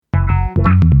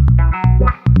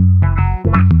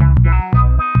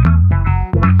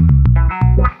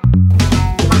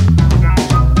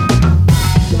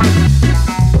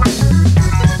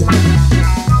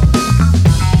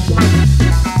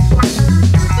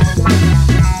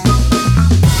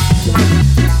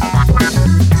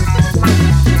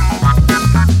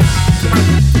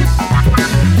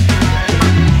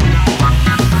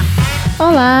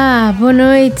Olá, boa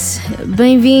noite,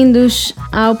 bem-vindos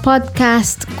ao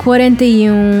podcast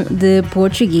 41 de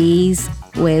Portuguese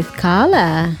with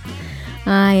Carla.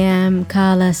 I am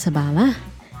Carla Sabala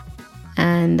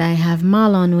and I have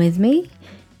Marlon with me.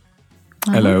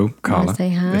 Hello, Carla. Say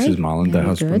hi. This is Marlon, the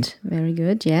husband. Very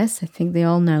good, yes. I think they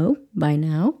all know by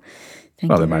now.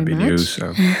 Thank you there very might be much. news,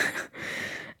 so...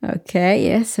 Okay,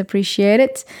 yes, appreciate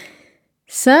it.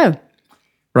 So...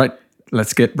 Right,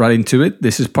 let's get right into it.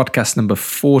 This is podcast number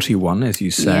 41, as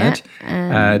you said.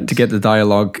 Yeah, to get the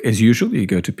dialogue, as usual, you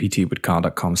go to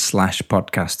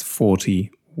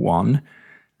ptwithcarl.com/podcast41.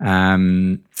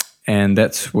 And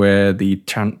that's where the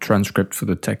transcript for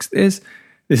the text is.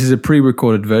 This is a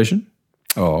pre-recorded version.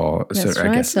 That's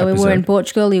right. So we were in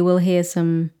Portugal. You will hear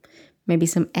maybe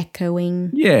some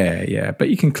echoing. Yeah. But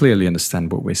you can clearly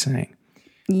understand what we're saying.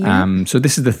 Yeah. So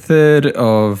this is the third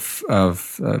of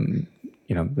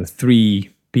the three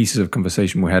pieces of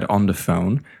conversation we had on the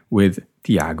phone with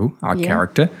Tiago, our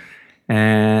character.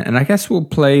 And I guess we'll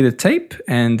play the tape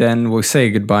and then we'll say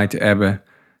goodbye to Ebbe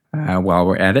while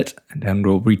we're at it. And then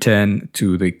we'll return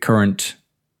to the current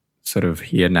sort of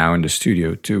here now in the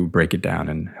studio to break it down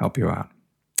and help you out.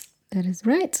 That is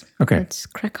right. Okay. Let's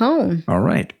crack on. All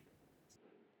right.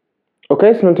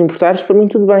 Ok, se não te importares, para mim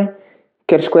tudo bem.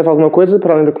 Queres que leve alguma coisa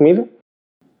para além da comida?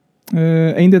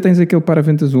 Ainda tens aquele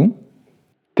paravento azul?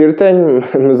 Ter tenho,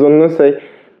 mas onde não sei.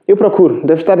 Eu procuro,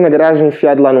 deve estar na garagem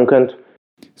enfiado lá num canto.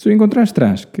 Se o encontrares,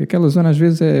 traz, que aquela zona às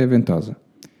vezes é ventosa.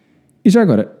 E já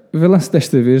agora, vê lá se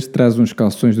desta vez traz uns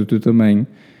calções do teu tamanho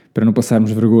para não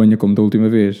passarmos vergonha como da última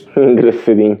vez.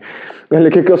 Engraçadinho. Olha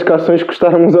que aqueles calções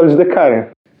custaram os olhos da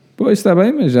cara. Pois, está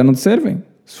bem, mas já não te servem.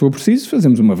 Se for preciso,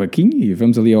 fazemos uma vaquinha e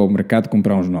vamos ali ao mercado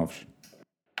comprar uns novos.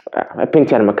 A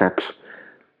pentear macacos.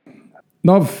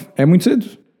 9, é muito cedo?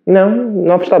 Não,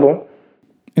 9 está bom.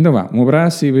 Então vá, um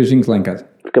abraço e beijinhos lá em casa.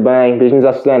 Fica bem, beijinhos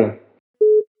à Susana.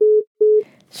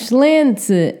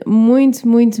 Excelente, muito,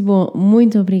 muito bom.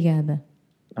 Muito obrigada.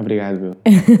 Obrigado, Bill.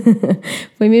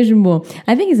 Foi mesmo bom.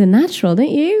 I think he's a natural,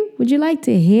 don't you? Would you like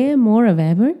to hear more of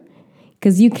Eber?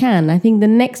 Because you can. I think the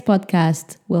next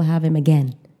podcast we'll have him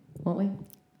again, won't we?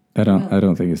 I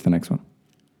don't think it's the next one.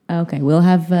 Okay, we'll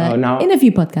have no. in a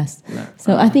few podcasts. No.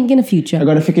 So I think in the future.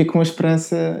 Agora fiquei com a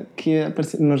esperança que ia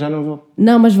aparecer. Não, já não vou.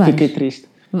 Não, mas vais. Fiquei triste.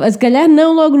 Se calhar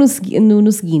não logo no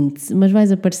seguinte, mas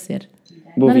vais aparecer.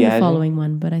 Boa Not viagem. in the following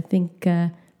one, but I think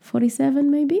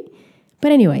 47 maybe.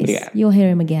 But anyways, Obrigado. You'll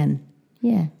hear him again.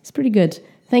 Yeah, it's pretty good.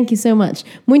 Thank you so much.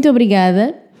 Muito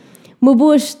obrigada.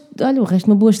 Olha, o resto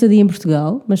uma boa estadia em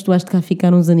Portugal, mas tu has de cá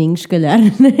ficar uns aninhos, se calhar.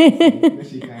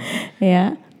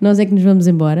 Yeah. Nós é que nos vamos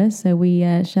embora, so we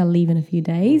shall leave in a few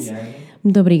days. Obrigado.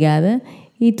 Muito obrigada.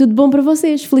 E tudo bom para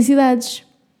vocês. Felicidades.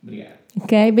 Obrigado.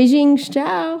 Ok, beijinhos.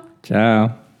 Tchau.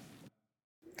 Ciao.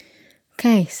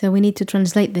 Okay, so we need to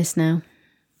translate this now.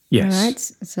 Yes. All right,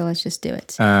 so let's just do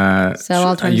it. So I'll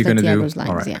translate Tiago's lines,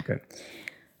 All right, yeah. okay.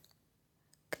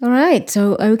 All right,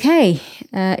 so okay,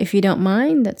 if you don't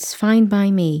mind, that's fine by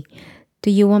me.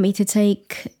 Do you want me to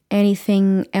take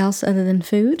anything else other than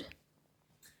food?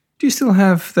 Do you still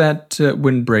have that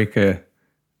windbreaker,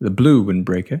 the blue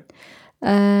windbreaker?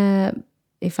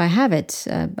 If I have it,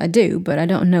 I do, but I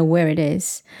don't know where it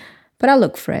is. But I'll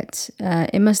look for it.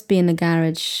 It must be in the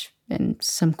garage in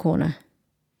some corner.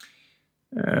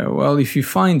 Well, if you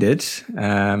find it,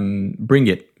 bring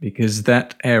it, because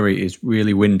that area is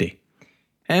really windy.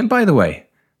 And by the way,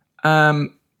 can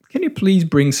you please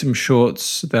bring some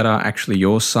shorts that are actually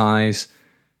your size,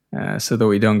 so that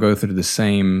we don't go through the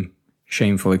same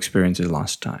shameful experience as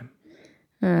last time?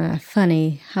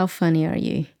 Funny. How funny are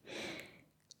you?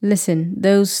 Listen,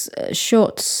 those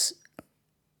shorts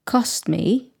cost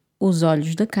me os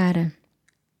olhos da cara.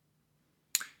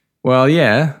 Well,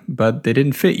 yeah, but they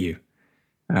didn't fit you.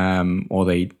 Or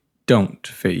they don't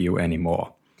fit you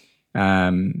anymore.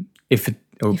 If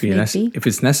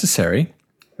it's necessary,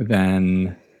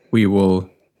 then we will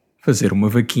fazer uma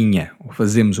vaquinha, or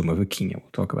fazemos uma vaquinha.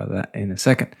 We'll talk about that in a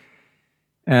second.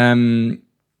 And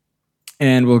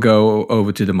we'll go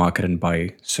over to the market and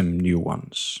buy some new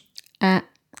ones.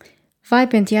 Vai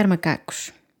pentear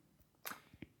macacos.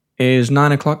 Is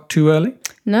 9 o'clock too early?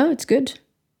 No, it's good.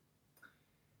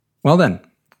 Well then,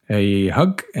 a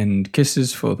hug and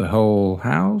kisses for the whole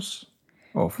house,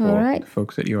 or for right. the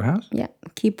folks at your house. Yeah,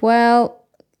 keep well.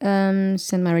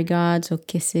 Send my regards or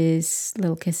kisses,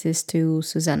 little kisses to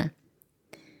Susanna.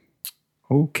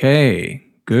 Okay,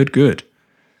 good.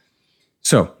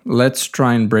 So let's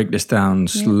try and break this down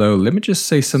slowly. Let me just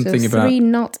say something about 3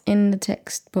 not in the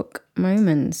textbook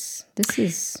moments. This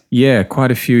is quite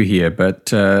a few here,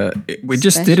 but we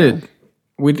just did it.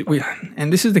 We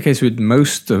and this is the case with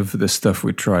most of the stuff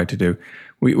we try to do.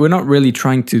 We're not really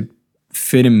trying to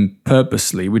fit him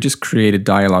purposely. We just create a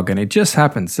dialogue, and it just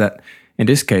happens that in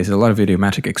this case, a lot of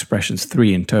idiomatic expressions,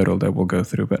 3 in total that we'll go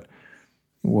through, but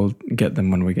we'll get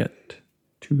them when we get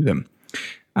to them.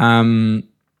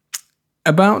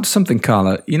 About something,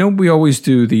 Carla, we always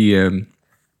do the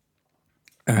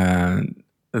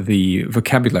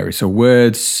vocabulary, so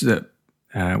words that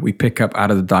we pick up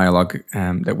out of the dialogue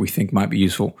that we think might be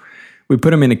useful. We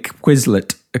put them in a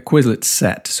Quizlet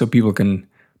set so people can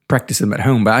practice them at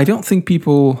home. But I don't think a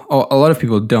lot of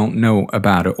people don't know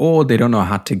about it, or they don't know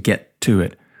how to get to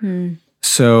it.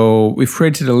 So we've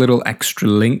created a little extra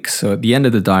link. So at the end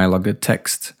of the dialogue, the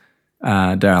text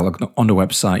dialogue on the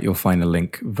website, you'll find a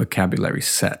link, vocabulary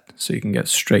set. So you can get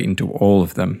straight into all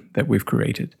of them that we've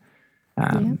created.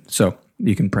 So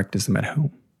you can practice them at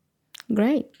home.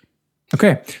 Great.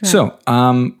 Okay, right. So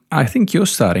I think you're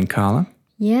starting, Carla.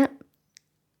 Yeah.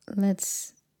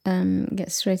 Let's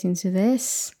get straight into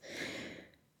this.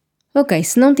 Ok,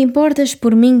 se não te importas,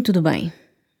 por mim tudo bem.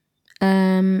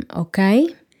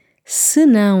 Ok. Se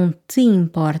não te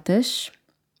importas.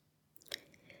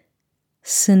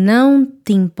 Se não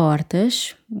te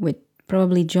importas. We'd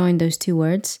probably join those two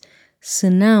words. Se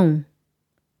não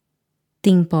te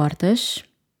importas.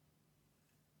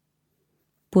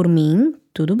 Por mim,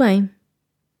 tudo bem.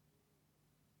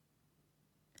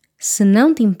 Se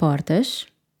não te importas.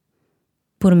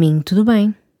 Por mim, tudo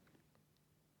bem.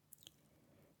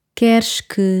 Queres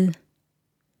que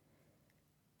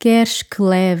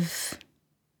leve.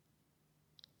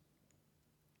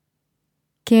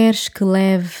 Queres que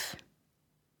leve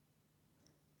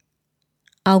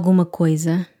alguma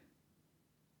coisa.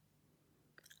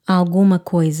 Alguma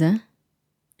coisa.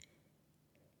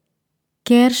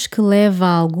 Queres que leve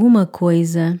alguma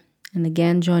coisa. And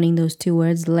again, joining those two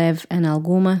words, leve and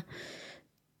alguma.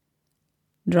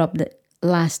 Drop the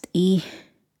last E.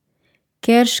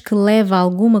 Queres que leve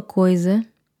alguma coisa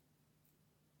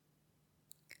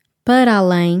para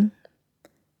além.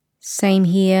 Same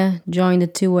here, join the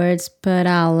two words,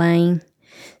 para além.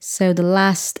 So the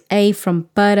last A from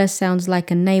para sounds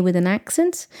like an A with an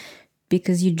accent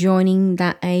because you're joining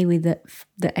that A with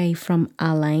the A from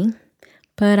além.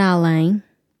 Para além.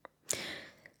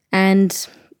 And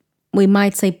we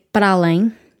might say para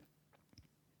além.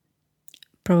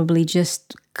 Probably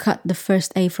just cut the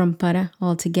first A from para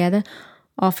altogether.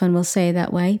 Often we'll say it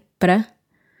that way, para.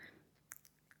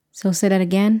 So say that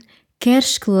again.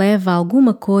 Queres que leve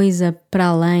alguma coisa para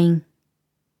além?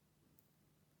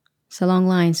 It's a long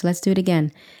line, so let's do it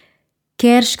again.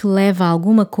 Queres que leve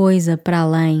alguma coisa para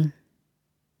além?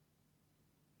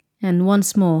 And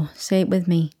once more, say it with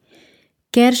me.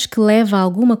 Queres que leve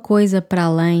alguma coisa para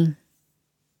além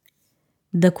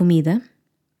da comida?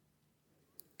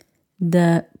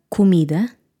 Da comida.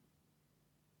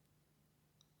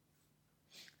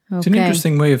 Okay. It's an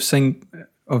interesting way of saying,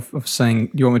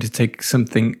 do you want me to take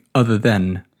something other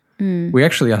than? We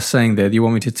actually are saying there, do you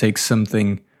want me to take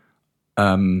something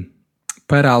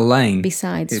para além?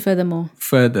 Besides, furthermore.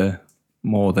 Further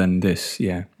more than this,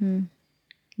 yeah.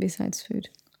 Besides food.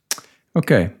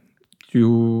 Okay. Are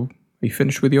you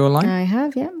finished with your line? I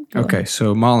have, yeah. Go Okay, ahead.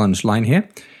 so Marlon's line here.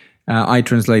 I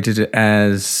translated it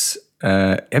as,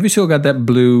 have you still got that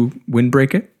blue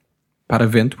windbreaker?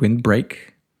 Paravent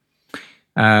windbreak.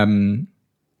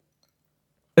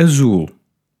 Azul.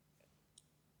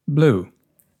 Blue.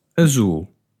 Azul.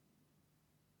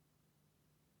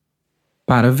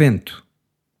 Paravento.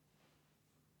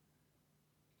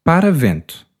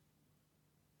 Paravento.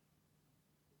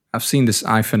 I've seen this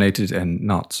hyphenated and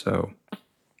not, so.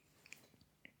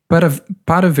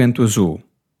 Paravento azul.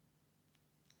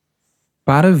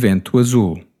 Paravento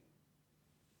azul.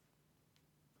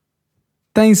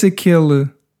 Tens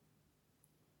aquele...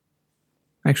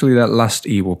 Actually, that last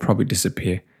E will probably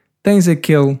disappear. Tens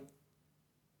aquele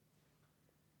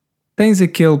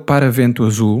paravento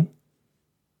azul?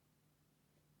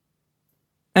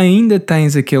 Ainda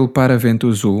tens aquele paravento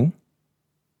azul?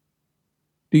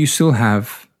 Do you still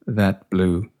have that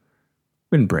blue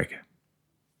windbreaker?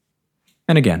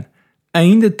 And again,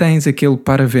 ainda tens aquele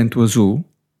paravento azul?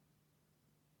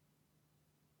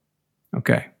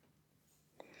 Okay.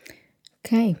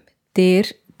 Okay. Ter,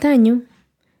 tenho.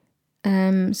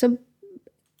 So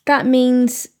that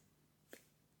means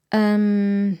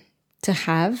to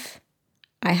have.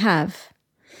 I have.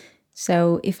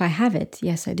 So if I have it,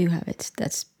 yes, I do have it.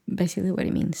 That's basically what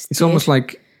it means. It's almost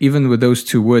like even with those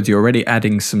two words, you're already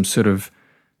adding some sort of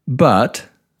but.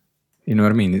 You know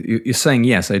what I mean? You're saying,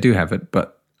 yes, I do have it,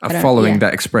 but following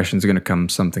that expression is going to come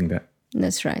something that...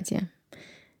 That's right, yeah.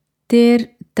 Ter,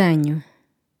 tenho.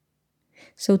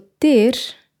 So ter,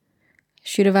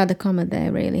 Should have had a comma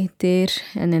there, really. Ter,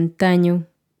 and then tenho,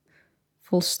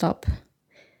 full stop.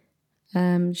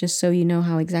 Just so you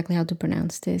know exactly how to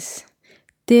pronounce this.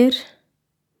 Ter,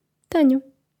 tenho.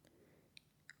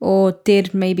 Or ter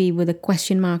maybe with a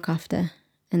question mark after,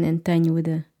 and then tenho with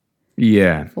a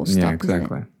full stop. Yeah,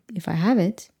 exactly. If I have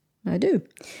it, I do.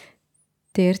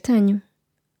 Ter, tenho.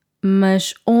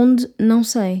 Mas onde, não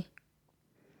sei.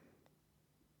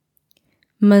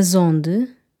 Mas onde,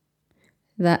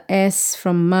 the S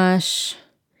from mas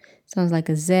sounds like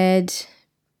a Z,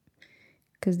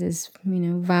 because there's,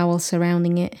 vowel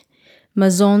surrounding it.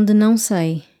 Mas onde, não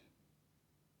sei.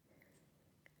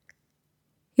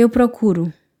 Eu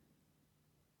procuro.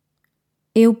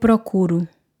 Eu procuro.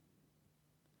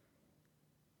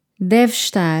 Deve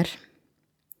estar.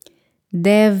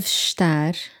 Deve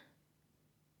estar.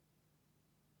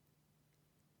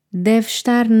 Deve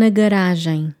estar na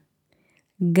garagem.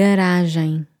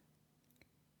 Garagem.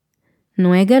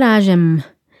 Não é garagem.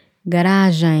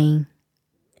 Garagem.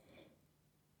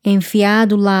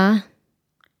 Enfiado lá.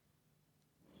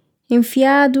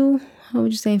 Enfiado. How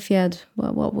would you say enfiado?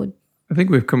 What would? I think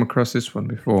we've come across this one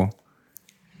before.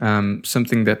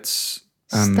 Something that's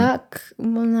stuck.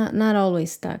 Well, not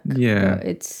always stuck. Yeah, but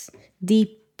it's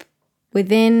deep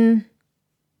within.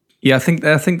 Yeah, I think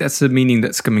that's the meaning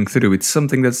that's coming through. It's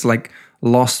something that's like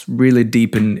lost really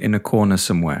deep in a corner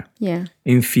somewhere. Yeah.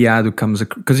 Enfiado comes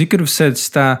because you could have said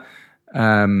está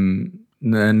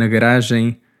na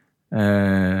garagem,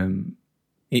 and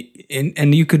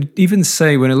you could even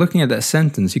say, when you're looking at that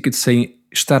sentence, you could say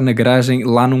estar na garagem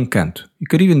lá num canto. You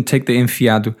could even take the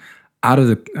enfiado out of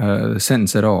the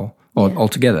sentence at all or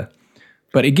altogether.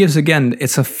 But it gives, again,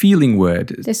 it's a feeling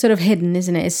word. It's sort of hidden,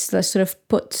 isn't it? It's sort of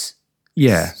put.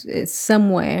 Yeah. It's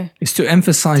somewhere. It's to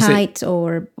emphasize tight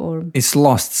or it's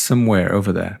lost somewhere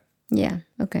over there. Yeah,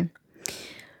 okay.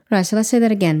 Right, so let's say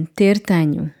that again. Ter,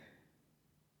 tenho.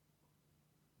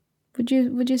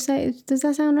 Would you say, does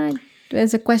that sound right?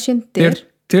 As a question, ter?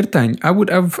 Ter tenho.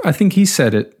 I think he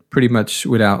said it pretty much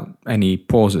without any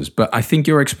pauses, but I think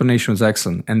your explanation was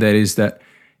excellent, and that is that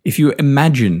if you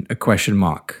imagine a question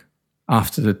mark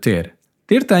after the ter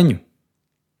tenho.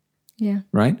 Yeah.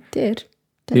 Right? Ter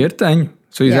tenho.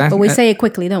 So but we say it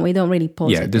quickly, don't we? Don't really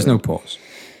pause. Yeah, there's no pause.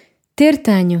 Ter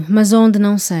tenho, mas onde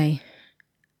não sei.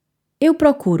 Eu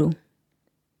procuro.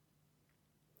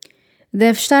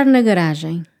 Deve estar na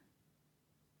garagem.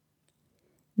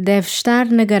 Deve estar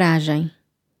na garagem.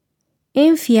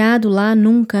 Enfiado lá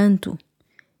num canto.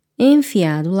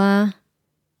 Enfiado lá.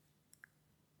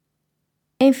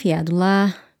 Enfiado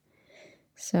lá.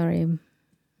 Sorry,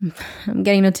 I'm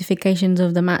getting notifications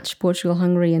of the match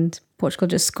Portugal-Hungary, and Portugal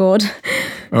just scored.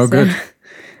 Oh, so, good.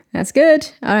 That's good.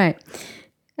 All right.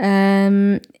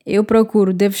 Eu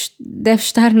procuro. Deve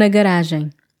estar na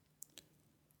garagem.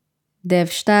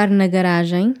 Deve estar na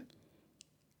garagem.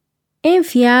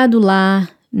 Enfiado lá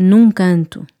num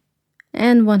canto.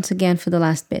 And once again for the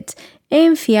last bit.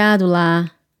 Enfiado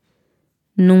lá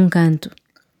num canto.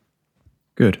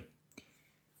 Good.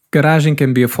 Garagem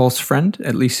can be a false friend,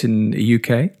 at least in the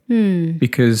UK,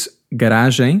 because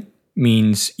garagem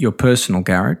means your personal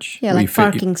garage. Yeah, like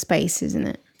parking space, isn't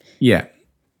it? Yeah.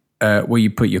 Where you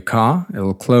put your car, a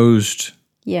little closed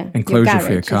enclosure garage,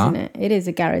 for your car. Isn't it? It is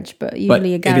a garage, but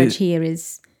usually a garage here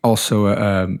is... Also,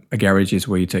 a garage is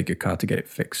where you take your car to get it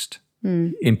fixed.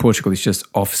 In Portugal, it's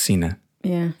just oficina.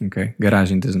 Yeah. Okay.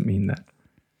 Garagem doesn't mean that.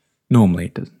 Normally,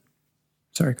 it doesn't.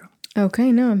 Sorry, Carl.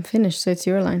 Okay, no, I'm finished, so it's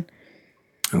your line.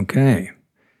 Okay.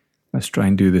 Let's try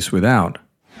and do this without.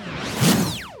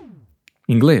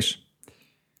 Inglês.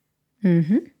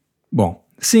 Bom,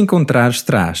 se encontrares,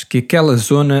 traz que aquela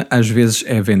zona às vezes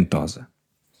é ventosa.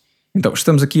 Então,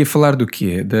 estamos aqui a falar do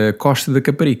quê? Da Costa da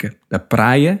Caparica. Da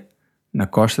praia na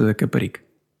Costa da Caparica.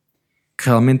 Que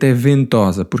realmente é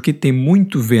ventosa, porque tem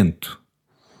muito vento.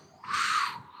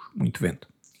 Muito vento.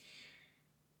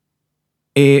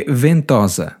 É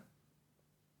ventosa.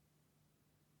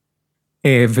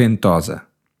 É ventosa.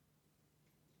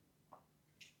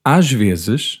 Às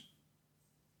vezes,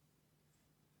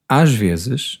 é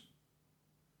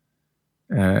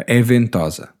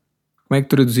ventosa. Como é que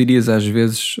traduzirias às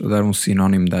vezes, ou dar um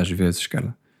sinónimo de às vezes,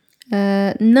 Carla?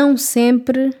 Não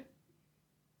sempre.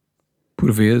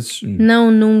 Por vezes.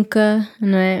 Não nunca,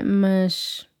 não é?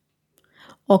 Mas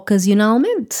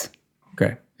ocasionalmente.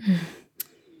 Ok.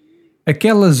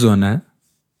 Aquela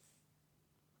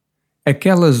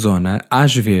zona,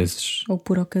 às vezes... Ou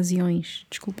por ocasiões,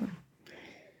 desculpa.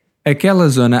 Aquela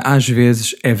zona, às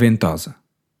vezes, é ventosa.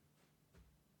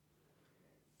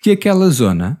 Que aquela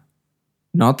zona...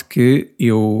 Note que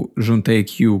eu juntei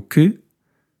aqui o que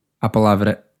à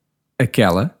palavra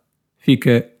aquela.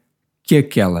 Fica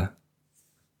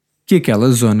que aquela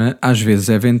zona às vezes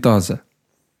é ventosa.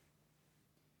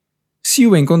 Se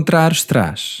o encontrares,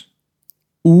 traz.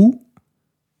 O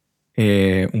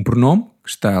é um pronome que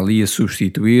está ali a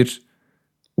substituir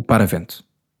o paravento.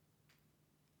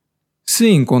 Se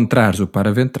encontrares o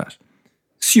paravento, traz.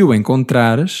 Se o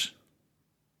encontrares,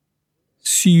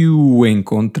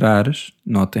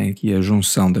 notem aqui a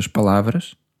junção das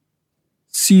palavras.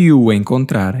 Se o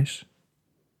encontrares,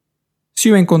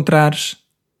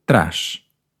 traz.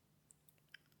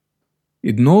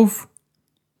 E de novo,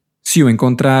 se o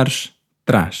encontrares,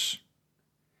 traz.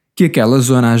 Que aquela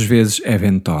zona às vezes é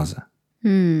ventosa.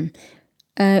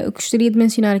 Eu gostaria de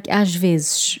mencionar aqui, às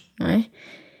vezes, não é?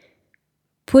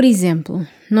 Por exemplo,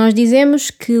 nós dizemos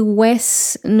que o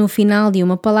S no final de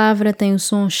uma palavra tem o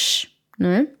som sh, não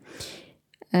é?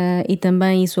 E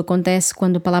também isso acontece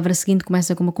quando a palavra seguinte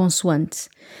começa com uma consoante.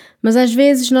 Mas às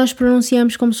vezes nós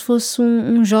pronunciamos como se fosse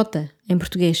um J em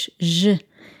português, J.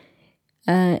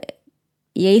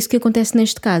 E é isso que acontece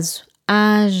neste caso.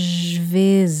 Às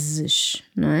vezes,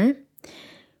 não é?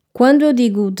 Quando eu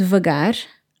digo devagar,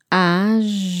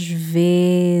 às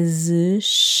vezes,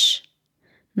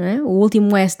 não é? O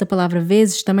último S da palavra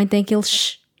vezes também tem aquele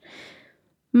sh.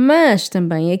 Mas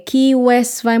também aqui o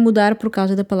S vai mudar por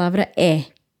causa da palavra é.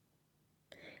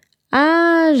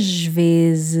 Às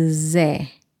vezes é.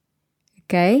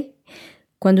 Ok?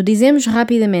 Quando dizemos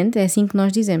rapidamente, é assim que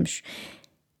nós dizemos.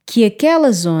 Que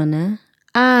aquela zona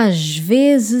às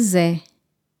vezes é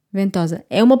ventosa.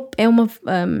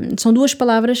 São duas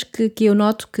palavras que eu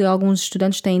noto que alguns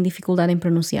estudantes têm dificuldade em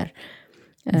pronunciar.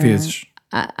 Vezes.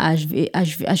 Às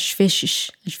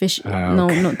vezes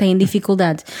não têm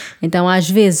dificuldade. Então, às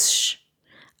vezes,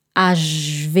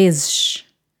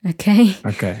 ok?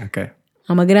 Ok.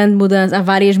 Há uma grande mudança, há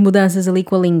várias mudanças ali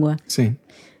com a língua. Sim.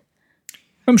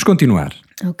 Vamos continuar.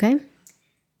 Ok?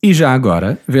 E já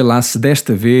agora, vê lá se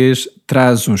desta vez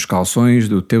trazes uns calções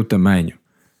do teu tamanho.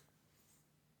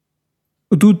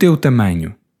 Do teu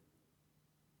tamanho.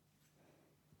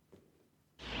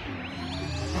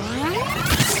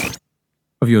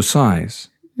 Of your size.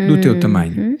 Do teu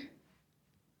tamanho.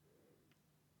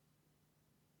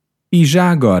 E já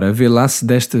agora, vê lá se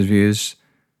desta vez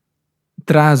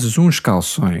trazes uns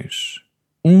calções.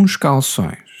 Uns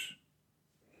calções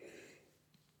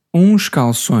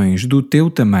do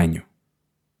teu tamanho.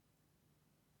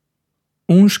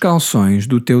 Uns calções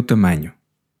do teu tamanho.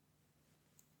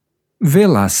 Vê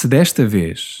lá se desta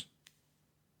vez.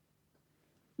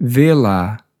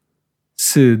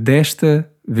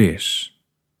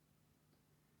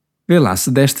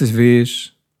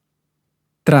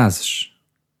 Trazes.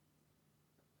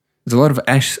 There's a lot of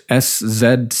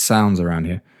SZ sounds around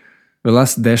here. Vê lá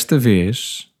se desta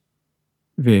vez.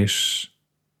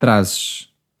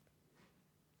 Trazes.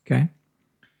 Ok?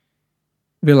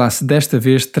 Vê lá se desta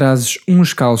vez trazes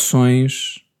uns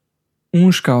calções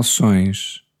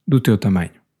do teu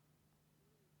tamanho.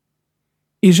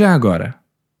 E já agora.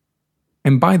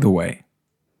 And by the way.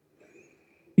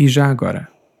 E já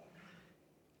agora.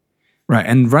 Right,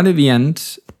 and right at the end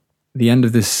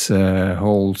of this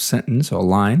whole sentence or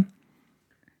line,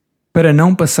 para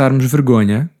não passarmos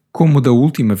vergonha como da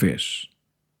última vez.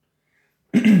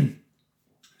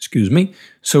 Excuse me.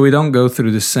 So we don't go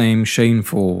through the same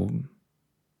shameful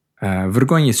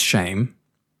vergonha is shame.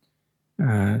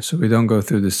 So we don't go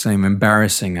through the same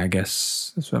embarrassing, I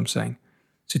guess, that's what I'm saying,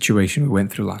 situation we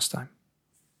went through last time.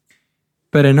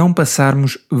 Para não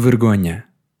passarmos vergonha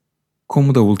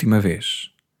como da última vez.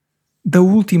 Da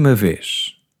última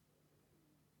vez.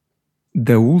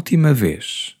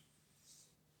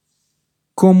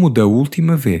 Como da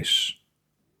última vez.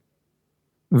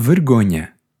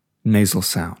 Vergonha. Nasal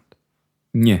sound.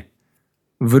 Nha.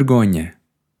 Vergonha.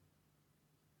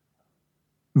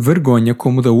 Vergonha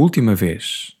como da última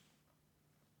vez.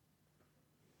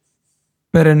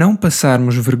 Para não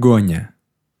passarmos vergonha.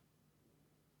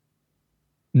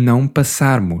 Para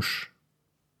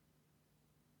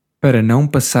não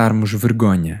passarmos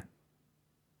vergonha.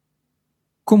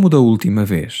 Como da última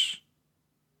vez.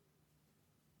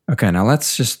 Okay, now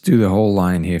let's just do the whole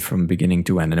line here from beginning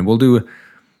to end. And we'll do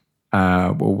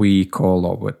what we call,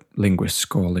 or what linguists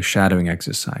call, a shadowing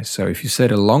exercise. So if you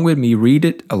said along with me, read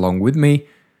it along with me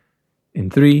in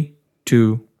 3,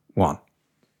 2, 1.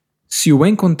 Se o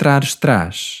encontrares,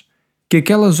 traz, que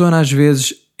aquela zona às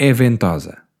vezes é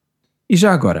ventosa. E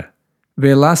já agora,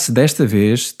 vê lá se desta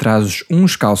vez trazes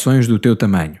uns calções do teu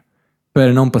tamanho,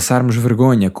 para não passarmos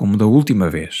vergonha como da última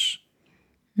vez.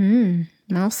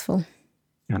 Mouthful.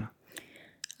 Ana.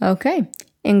 Ok.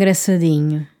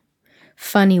 Engraçadinho.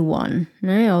 Funny one,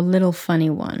 não é? Or little funny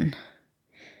one.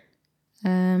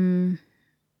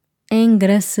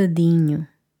 Engraçadinho.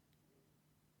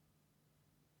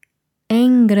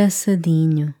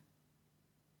 Engraçadinho.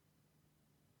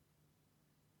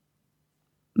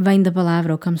 Vem da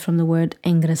palavra, or comes from the word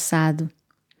engraçado.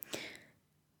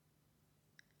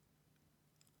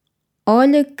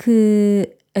 Olha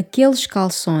que aqueles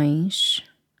calções.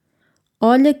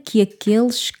 Olha que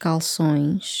aqueles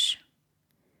calções.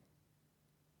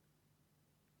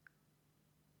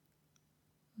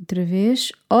 Outra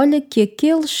vez. Olha que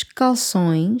aqueles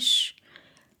calções.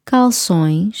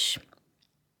 Calções.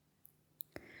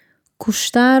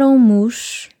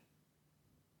 Custaram-nos.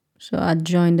 So I'd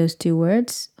join those two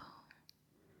words.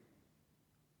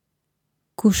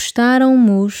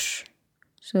 Custaram-nos.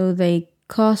 So they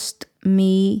cost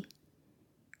me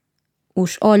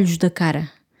os olhos da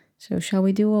cara. So shall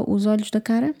we do os olhos da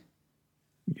cara?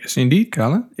 Yes, indeed,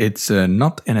 Carla. It's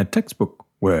not in a textbook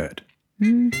word.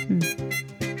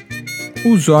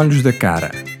 Os olhos da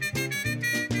cara.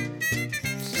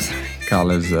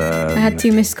 Carla's... I had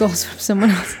 2 missed calls from someone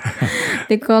else.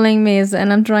 They're calling me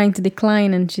and I'm trying to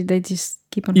decline and they just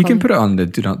keep on calling. You can put it on the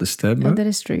Do Not Disturb mode. Oh, that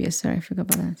is true. Yes, sorry. I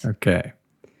forgot about that. Okay.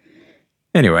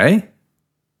 Anyway,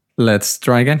 let's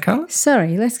try again, Carla?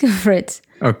 Sorry, let's go for it.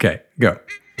 Okay, go.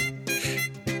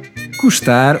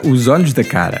 Custar os olhos da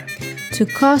cara. To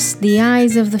cost the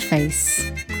eyes of the face.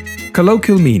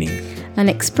 Colloquial meaning. An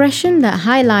expression that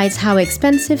highlights how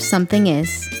expensive something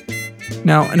is.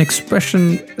 Now, an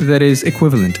expression that is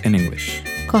equivalent in English.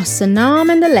 Costs an arm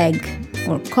and a leg,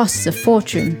 or costs a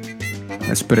fortune.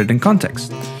 Let's put it in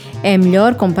context. É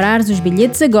melhor comprares os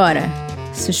bilhetes agora.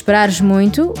 Se esperares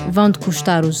muito, vão-te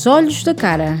custar os olhos da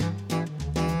cara.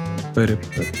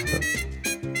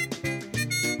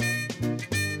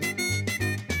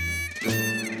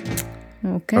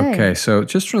 Okay, so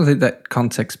just translate that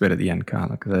context bit at the end,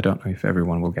 Carla, because I don't know if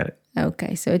everyone will get it.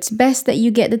 Okay, so it's best that you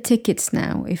get the tickets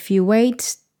now. If you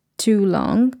wait too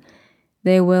long,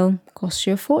 they will cost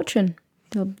you a fortune.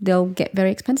 They'll get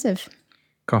very expensive.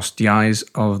 Cost the eyes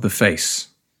of the face.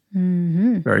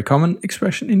 Very common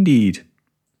expression indeed.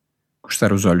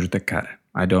 Custar os olhos da cara.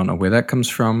 I don't know where that comes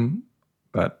from,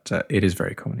 but it is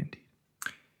very common indeed.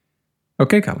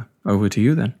 Okay, Carla, over to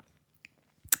you then.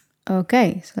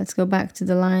 Okay, so let's go back to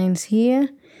the lines here.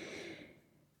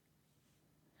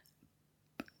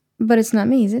 But it's not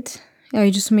me, is it? Oh,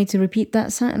 you just want me to repeat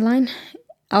that line?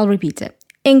 I'll repeat it.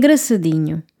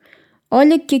 Engraçadinho.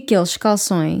 Olha que aqueles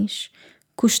calções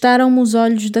custaram-me os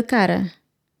olhos da cara.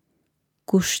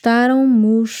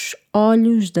 Custaram-me os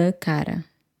olhos da cara.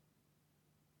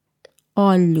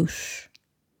 Olhos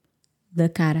da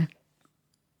cara.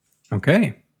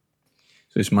 Okay,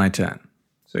 so it's my turn.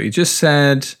 So you just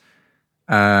said,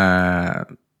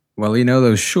 well, you know,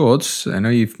 those shorts, I know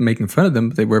you're making fun of them,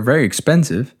 but they were very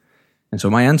expensive. And so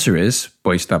my answer is,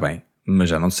 pois está bem, mas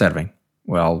já não te servem.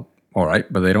 Well, all right,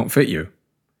 but they don't fit you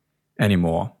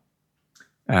anymore.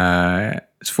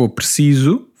 Se for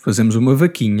preciso, fazemos uma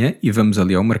vaquinha e vamos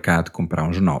ali ao mercado comprar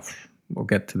uns novos. We'll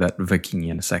get to that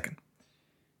vaquinha in a second.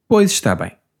 Pois está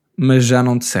bem, mas já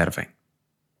não te servem.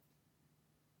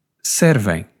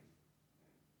 Servem.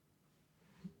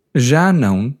 Já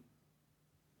não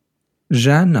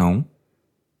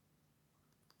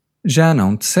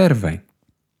te servem.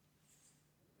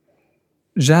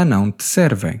 Já não te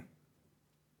servem.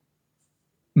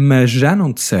 Mas já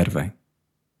não te servem.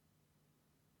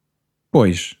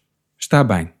 Pois, está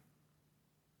bem.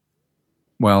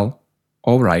 Well,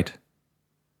 all right.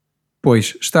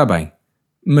 Pois, está bem,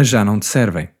 mas já não te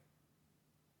servem.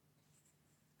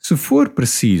 Se for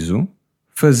preciso,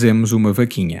 fazemos uma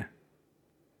vaquinha.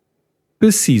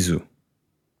 Preciso.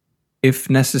 If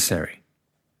necessary.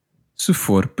 Se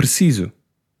for preciso.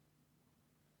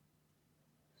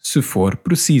 Se for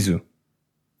preciso.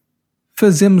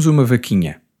 Fazemos uma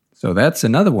vaquinha. So that's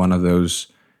another one of those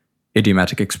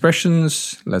idiomatic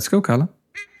expressions. Let's go, Carla.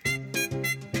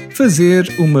 Fazer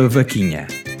uma vaquinha.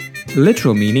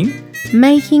 Literal meaning.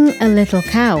 Making a little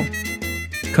cow.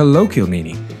 Colloquial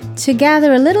meaning. To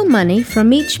gather a little money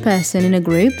from each person in a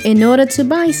group in order to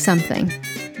buy something.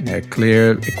 A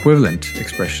clear equivalent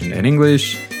expression in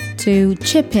English. To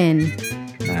chip in.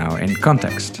 Now in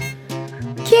context.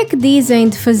 O que é que dizem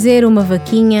de fazer uma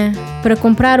vaquinha para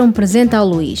comprar um presente ao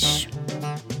Luís?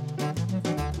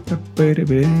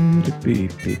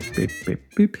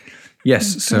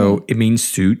 Yes, so it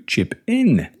means to chip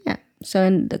in. Yeah. So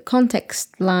in the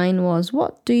context line was,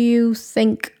 what do you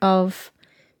think of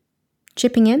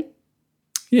chipping in?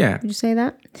 Yeah. Would you say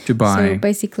that? To buy. So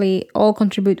basically, all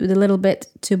contribute with a little bit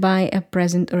to buy a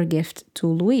present or a gift to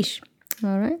Luís.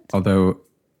 All right. Although,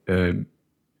 in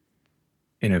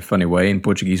a funny way, in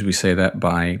Portuguese, we say that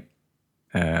by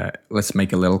let's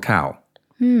make a little cow.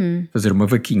 Fazer uma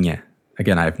vaquinha.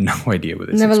 Again, I have no idea what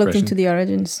this Never expression. looked into the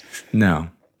origins. No.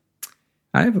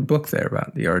 I have a book there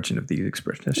about the origin of these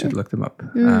expressions. I should look them up.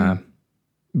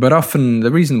 But often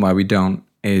the reason why we don't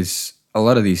is a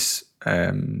lot of these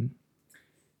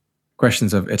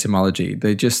questions of etymology,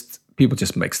 people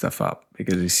just make stuff up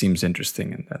because it seems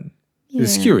interesting and then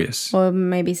it's curious. Or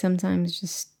maybe sometimes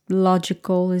just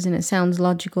logical, isn't it? Sounds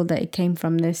logical that it came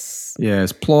from this. Yeah,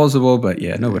 it's plausible, but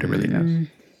nobody really knows.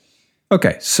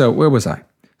 Okay, so where was I?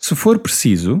 Se for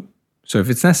preciso, so if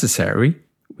it's necessary,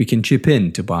 we can chip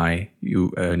in to buy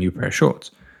you a new pair of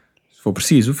shorts. Se for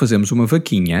preciso, fazemos uma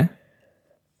vaquinha.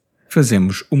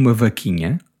 Fazemos uma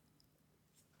vaquinha.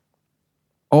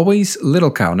 Always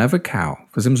little cow, never cow.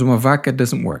 Fazemos uma vaca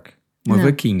doesn't work. Uma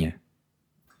vaquinha.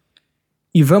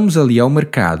 E vamos ali ao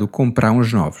mercado comprar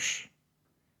uns novos.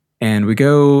 And we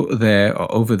go there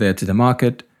or over there to the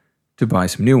market to buy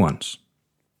some new ones.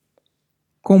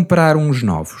 Comprar uns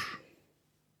novos.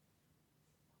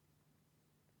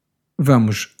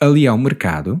 Vamos ali ao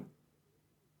mercado.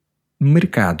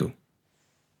 Mercado.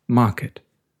 Market.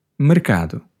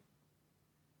 Mercado.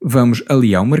 Vamos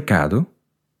ali ao mercado.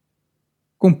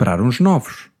 Comprar uns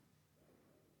novos.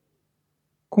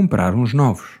 Comprar uns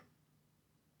novos.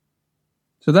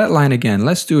 So that line again,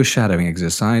 let's do a shadowing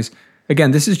exercise.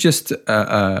 Again, this is just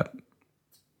a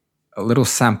little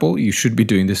sample. You should be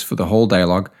doing this for the whole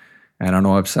dialogue. And on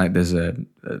our website, there's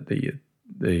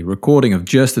the recording of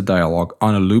just the dialogue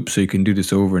on a loop, so you can do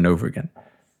this over and over again.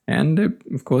 And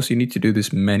of course, you need to do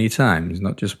this many times,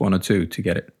 not just one or two to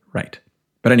get it right.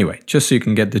 But anyway, just so you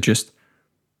can get the gist,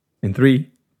 in 3,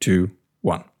 2,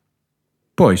 1.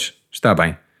 Pois, está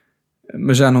bem,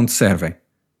 mas já não te servem.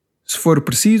 Se for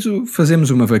preciso, fazemos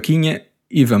uma vaquinha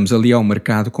e vamos ali ao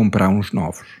mercado comprar uns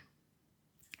novos.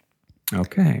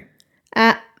 Ok.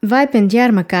 Vai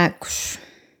pentear macacos.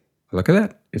 Look at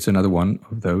that. It's another one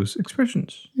of those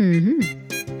expressions.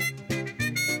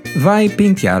 Vai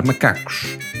pentear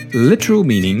macacos. Literal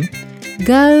meaning.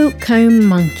 Go comb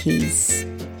monkeys.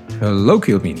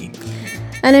 Colloquial meaning.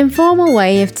 An informal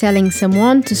way of telling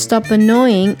someone to stop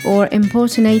annoying or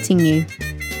importunating you.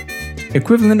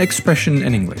 Equivalent expression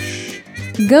in English.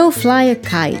 Go fly a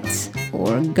kite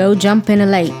or go jump in a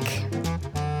lake.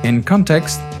 In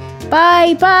context.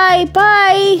 Bye, bye,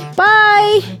 bye,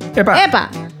 bye. Epa. Epa.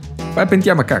 Vai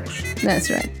pentear macacos. That's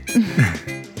right.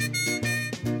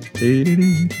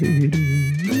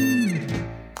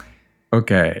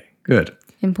 Okay, good.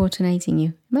 Importunating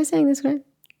you. Am I saying this right?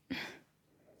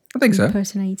 I think so.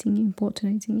 Impersonating you,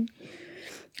 importunating you.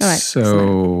 All right.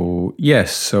 So,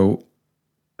 yes, so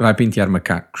vai pentear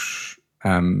macacos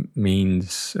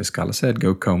means, as Carla said,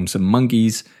 go comb some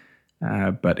monkeys.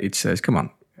 But it says, come on,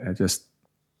 just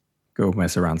go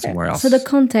mess around somewhere else. So the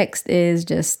context is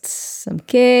just some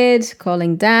kid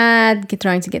calling dad,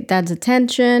 trying to get dad's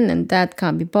attention, and dad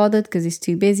can't be bothered because he's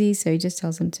too busy. So he just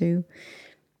tells him to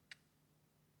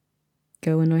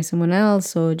go annoy someone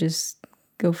else or just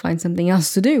go find something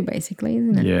else to do, basically,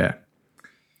 isn't it? Yeah,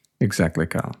 exactly,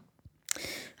 Carla.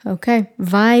 Okay.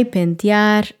 Vai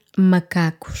pentear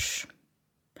macacos.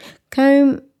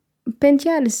 Comb,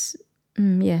 pentear is,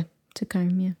 to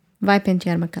comb, yeah. Vai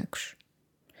pentear macacos.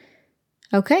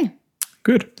 Okay.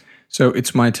 Good. So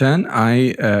it's my turn.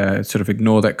 I sort of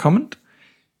ignore that comment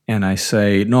and I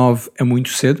say 9 é muito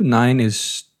cedo. 9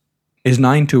 is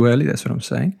 9 too early? That's what I'm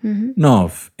saying.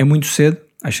 9 é muito cedo.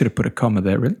 I should have put a comma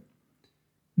there, really.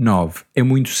 9 é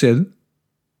muito cedo.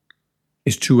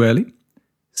 Is too early.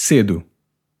 Cedo.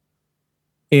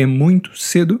 É muito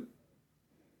cedo.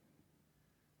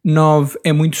 9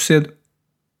 é muito cedo.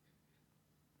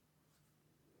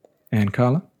 And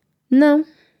Carla? Não.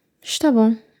 Está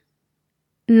bom.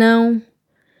 Não.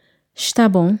 Está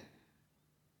bom.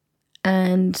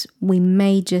 And we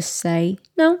may just say,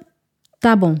 não.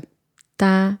 Tá bom.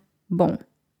 Tá bom.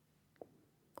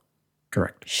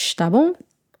 Correct. Está bom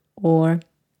or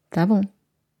tá bom.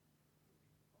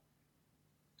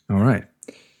 All right.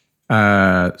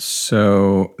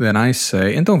 So then I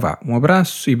say, então vá,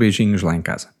 abraço e beijinhos lá em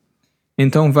casa.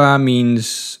 Então vá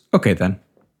means, okay then.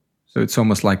 So it's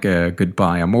almost like a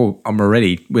goodbye. I'm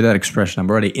already, with that expression, I'm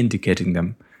already indicating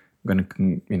them. I'm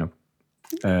going to,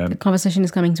 The conversation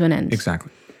is coming to an end.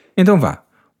 Exactly. Então vá,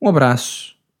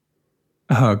 abraço,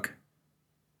 a hug.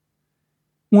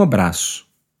 Abraço.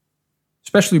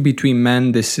 Especially between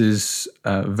men, this is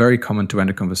very common to end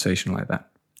a conversation like that.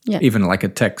 Yeah. Even like a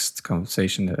text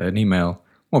conversation, an email.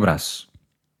 Abraço.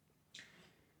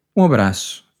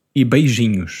 Abraço e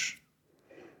beijinhos.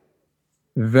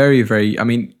 Very, very, I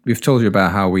mean, we've told you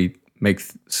about how we make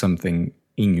something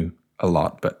inho a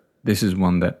lot, but this is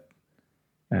one that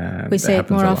We say it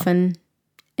more often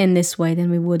in this way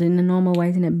than we would in a normal way,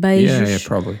 isn't it? Beijos. Yeah,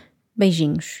 probably.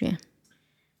 Beijinhos, yeah.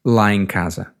 Lá em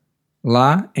casa.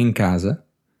 Lá em casa.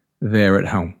 There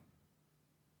at home.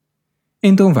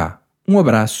 Então vá.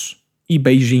 Abraço e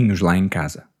beijinhos lá em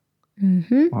casa.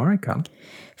 All right, Carla.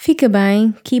 Fica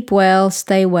bem. Keep well.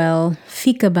 Stay well.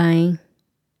 Fica bem.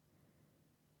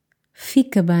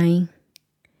 Fica bem.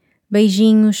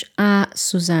 Beijinhos à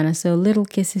Susana. So little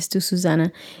kisses to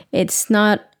Susana. It's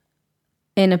not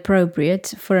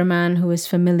inappropriate for a man who is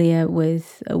familiar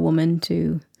with a woman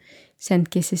to send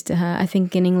kisses to her. I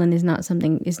think in England is not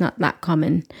that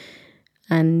common,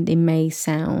 and it may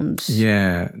sound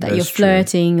that you're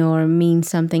flirting or mean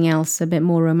something else a bit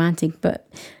more romantic, but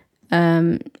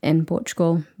in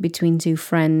Portugal between two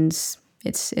friends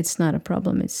it's not a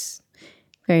problem. It's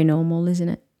very normal, isn't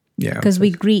it? Yeah, because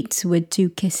we greet with 2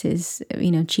 kisses,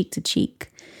 cheek to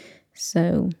cheek,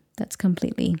 so that's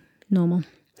completely normal.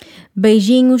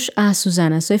 Beijinhos à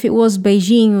Susana. So if it was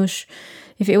beijinhos,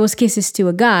 if it was kisses to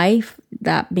a guy,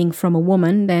 that being from a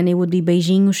woman, then it would be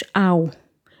beijinhos ao,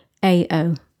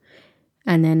 A-O,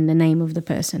 and then the name of the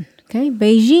person. Okay?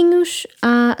 Beijinhos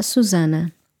à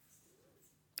Susana.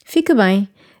 Fica bem.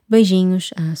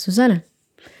 Beijinhos à Susana.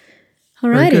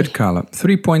 Alrighty. Very good, Carla.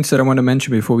 3 points that I want to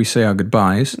mention before we say our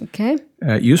goodbyes. Okay.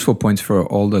 Useful points for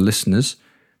all the listeners.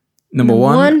 Number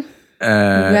one. We've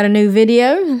got a new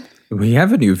video. We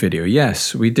have a new video,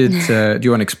 yes. We did. Do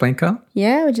you want to explain, Carl?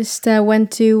 Yeah, we just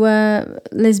went to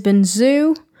Lisbon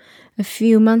Zoo a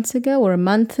few months ago or a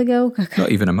month ago.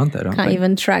 Not even a month, I don't Can't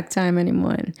even track time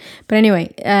anymore. But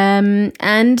anyway,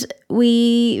 and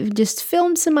we just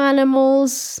filmed some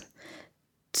animals.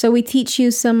 So we teach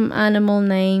you some animal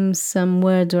names, some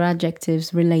words or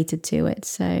adjectives related to it.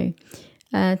 So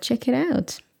check it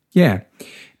out. Yeah.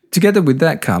 Together with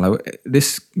that, Carla,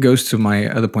 this goes to my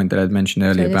other point that I'd mentioned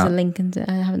earlier so there's about... a link, and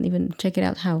I haven't even checked it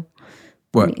out. How?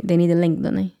 What? They need a link,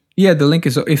 don't they? Yeah, the link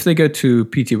is... If they go to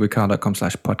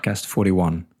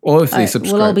ptwithcarl.com/podcast41, or if they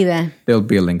subscribe... We'll all be there. There'll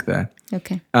be a link there.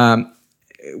 Okay.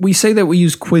 We say that we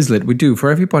use Quizlet. We do.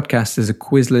 For every podcast, there's a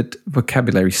Quizlet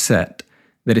vocabulary set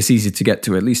that is easy to get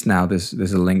to. At least now there's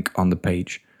a link on the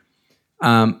page.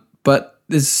 But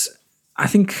there's... I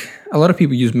think a lot of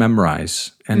people use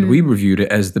Memrise, and we reviewed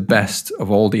it as the best of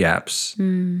all the apps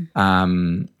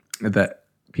that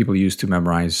people use to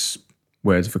memorize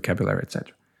words, vocabulary,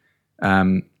 etc.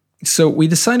 So we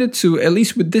decided to, at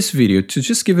least with this video, to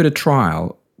just give it a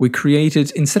trial. We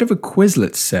created, instead of a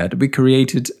Quizlet set, we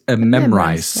created a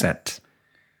Memrise set.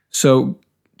 So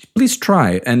please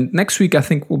try it. And next week, I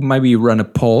think we'll maybe run a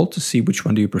poll to see which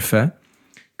one do you prefer.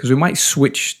 Because we might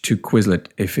switch to Quizlet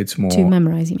if it's more... To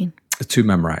Memrise, you mean? To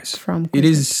Memrise. From Quizlet. It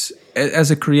is,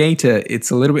 as a creator, it's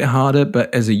a little bit harder,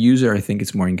 but as a user, I think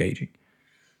it's more engaging.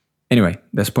 Anyway,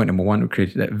 that's point number 1. We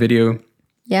created that video.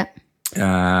 Yeah.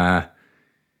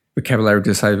 Vocabulary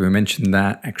decided we mentioned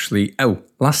that, actually. Oh,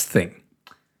 last thing.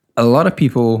 A lot of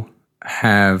people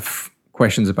have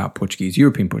questions about Portuguese,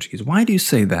 European Portuguese. Why do you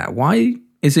say that? Why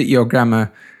is it your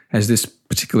grammar has this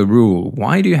particular rule?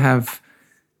 Why do you have...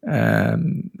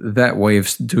 that way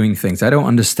of doing things? I don't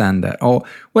understand that. Or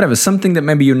whatever, something that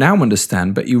maybe you now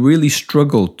understand, but you really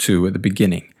struggled to at the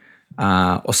beginning.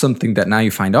 Or something that now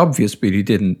you find obvious, but you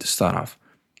didn't to start off.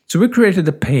 So we created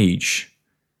a page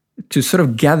to sort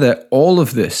of gather all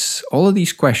of this, all of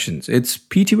these questions. It's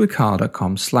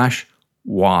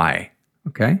ptwithcarl.com/why.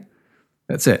 Okay?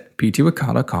 That's it.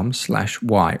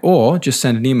 ptwithcarl.com/why. Or just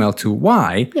send an email to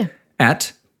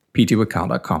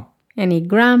why@ptwithcarl.com. Any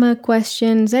grammar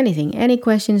questions, anything, any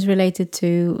questions related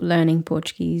to learning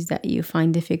Portuguese that you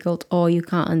find difficult or you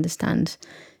can't understand,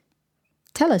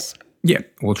 tell us. Yeah,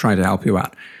 we'll try to help you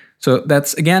out. So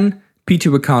that's, again,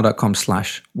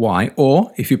 ptwithcarl.com/why,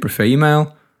 or if you prefer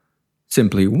email,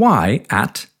 simply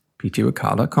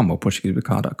why@ptwithcarl.com or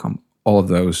portuguesewithcarl.com. All of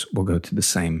those will go to the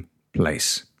same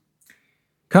place.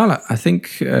 Carla, I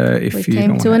think if we you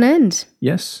came to an end.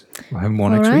 Yes, we'll have more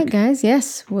next week. All right, guys.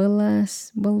 Yes, we'll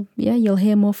you'll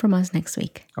hear more from us next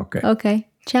week. Okay. Okay.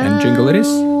 Ciao. And jingle it is.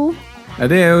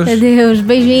 Adeus. Adeus.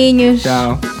 Beijinhos.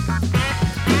 Ciao.